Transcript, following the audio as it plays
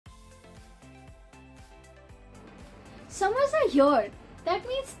Summers are here. That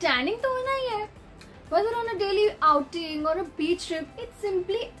means tanning तो होना ही है. Whether on a daily outing or a beach trip, it's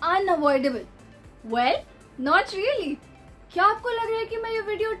simply unavoidable. Well, not really. क्या आपको लग रहा है कि मैं ये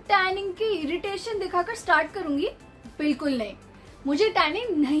वीडियो टैनिंग की इरिटेशन दिखाकर स्टार्ट करूंगी? बिल्कुल नहीं. मुझे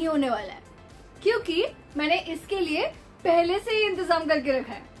टैनिंग नहीं होने वाला है क्योंकि मैंने इसके लिए पहले से ही इंतजाम करके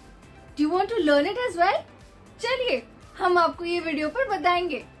रखा है. Do you want to learn it as well? चलिए हम आपको ये वीडियो पर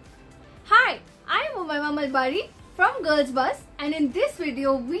बताएंगे. Hi, I am Umayma Malbari from Girls Bus, and in this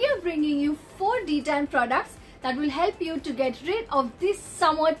video we are bringing you 4 detan products that will help you to get rid of this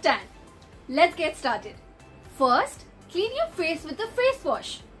summer tan. Let's get started. First, clean your face with a face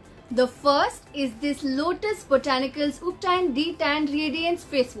wash. The first is this Lotus Botanicals Ubtan Detan Radiance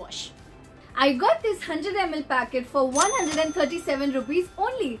Face Wash. I got this 100 ml packet for 137 rupees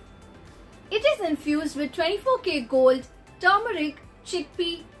only. It is infused with 24K gold, turmeric,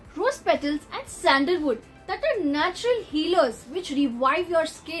 chickpea, rose petals and sandalwood that are natural healers which revive your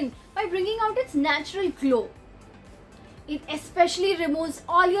skin by bringing out its natural glow. It especially removes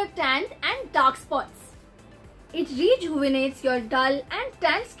all your tan and dark spots. It rejuvenates your dull and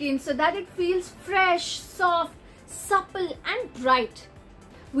tan skin so that it feels fresh, soft, supple and bright.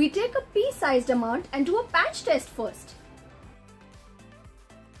 We take a pea-sized amount and do a patch test first.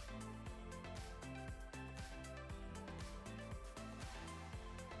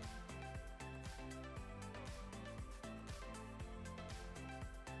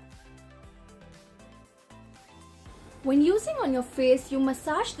 When using on your face, you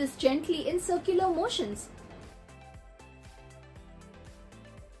massage this gently in circular motions.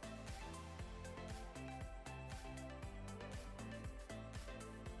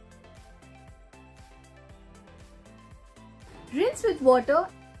 Rinse with water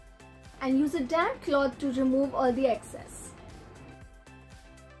and use a damp cloth to remove all the excess.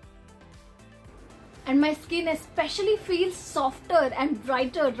 And my skin especially feels softer and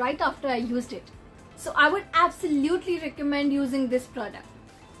brighter right after I used it. So I would absolutely recommend using this product.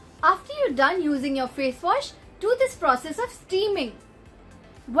 After you're done using your face wash, do this process of steaming.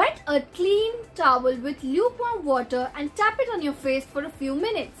 Wet a clean towel with lukewarm water and tap it on your face for a few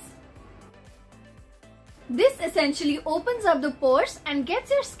minutes. This essentially opens up the pores and gets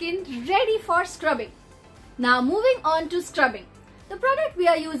your skin ready for scrubbing. Now moving on to scrubbing. The product we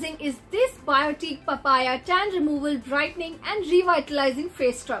are using is this Biotique Papaya Tan Removal Brightening and Revitalizing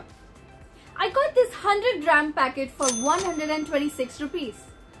Face Scrub. I got this 100 gram packet for 126 rupees.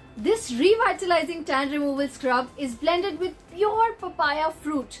 This revitalizing tan removal scrub is blended with pure papaya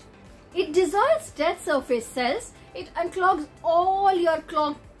fruit. It dissolves dead surface cells, it unclogs all your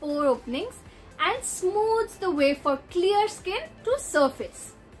clogged pore openings and smooths the way for clear skin to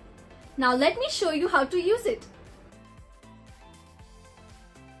surface. Now let me show you how to use it.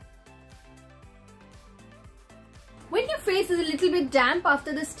 When your face is a little bit damp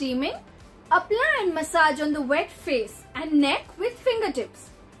after the steaming, apply and massage on the wet face and neck with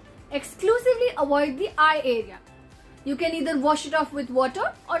fingertips. Exclusively avoid the eye area. You can either wash it off with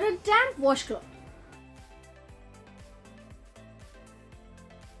water or a damp washcloth.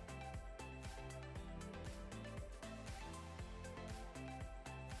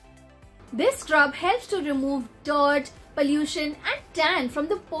 This scrub helps to remove dirt, pollution and tan from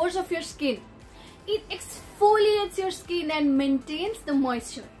the pores of your skin. It exfoliates your skin and maintains the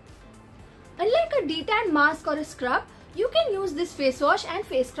moisture. Unlike a detan mask or a scrub, you can use this face wash and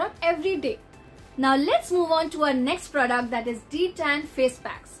face scrub every day. Now let's move on to our next product, that is detan face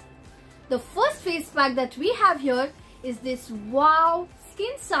packs. The first face pack that we have here is this WOW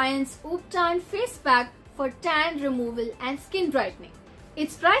Skin Science Ubtan face pack for tan removal and skin brightening.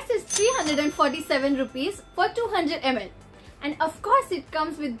 Its price is 347 rupees for 200 ml. And of course it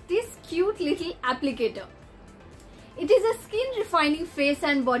comes with this cute little applicator. It is a skin refining face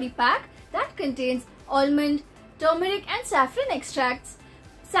and body pack that contains almond, turmeric and saffron extracts,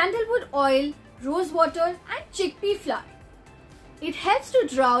 sandalwood oil, rose water and chickpea flour. It helps to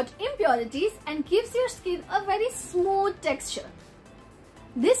draw out impurities and gives your skin a very smooth texture.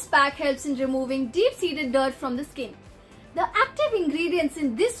 This pack helps in removing deep-seated dirt from the skin. The active ingredients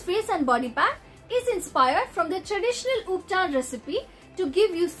in this face and body pack is inspired from the traditional Ubtan recipe to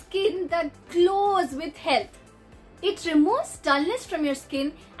give you skin that glows with health. It removes dullness from your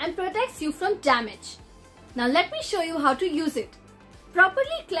skin and protects you from damage. Now let me show you how to use it.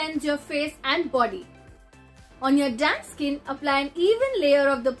 Properly cleanse your face and body. On your damp skin, apply an even layer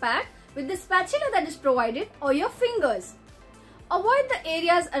of the pack with the spatula that is provided or your fingers. Avoid the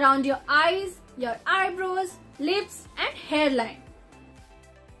areas around your eyes, your eyebrows, lips and hairline.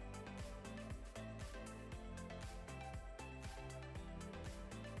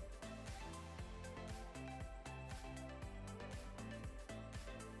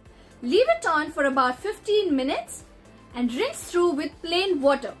 Leave it on for about 15 minutes and rinse through with plain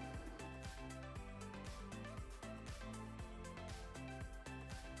water.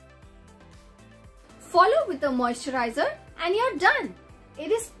 Follow with a moisturizer and you're done.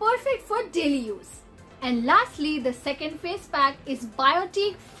 It is perfect for daily use. And lastly, the second face pack is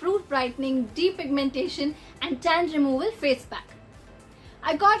Biotique Fruit Brightening Depigmentation and Tan Removal Face Pack.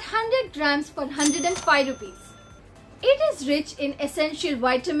 I got 100 grams for 105 rupees. It is rich in essential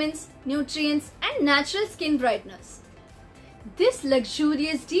vitamins, nutrients and natural skin brighteners. This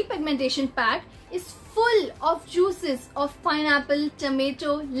luxurious depigmentation pack is full of juices of pineapple,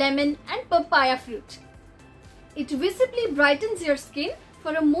 tomato, lemon and papaya fruit. It visibly brightens your skin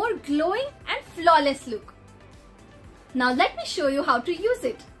for a more glowing and flawless look. Now let me show you how to use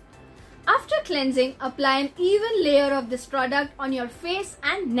it. After cleansing, apply an even layer of this product on your face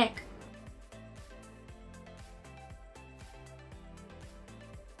and neck.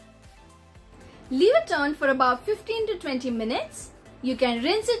 Leave it on for about 15 to 20 minutes. You can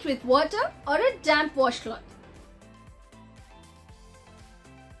rinse it with water or a damp washcloth.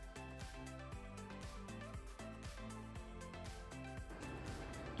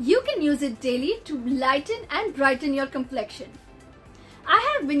 You can use it daily to lighten and brighten your complexion.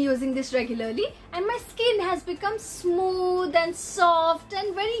 I have been using this regularly and my skin has become smooth and soft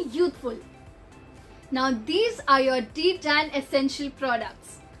and very youthful. Now these are your detan essential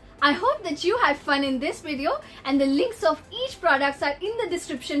products. I hope that you had fun in this video and the links of each products are in the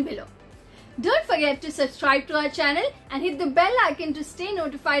description below. Don't forget to subscribe to our channel and hit the bell icon to stay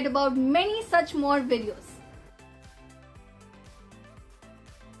notified about many such more videos.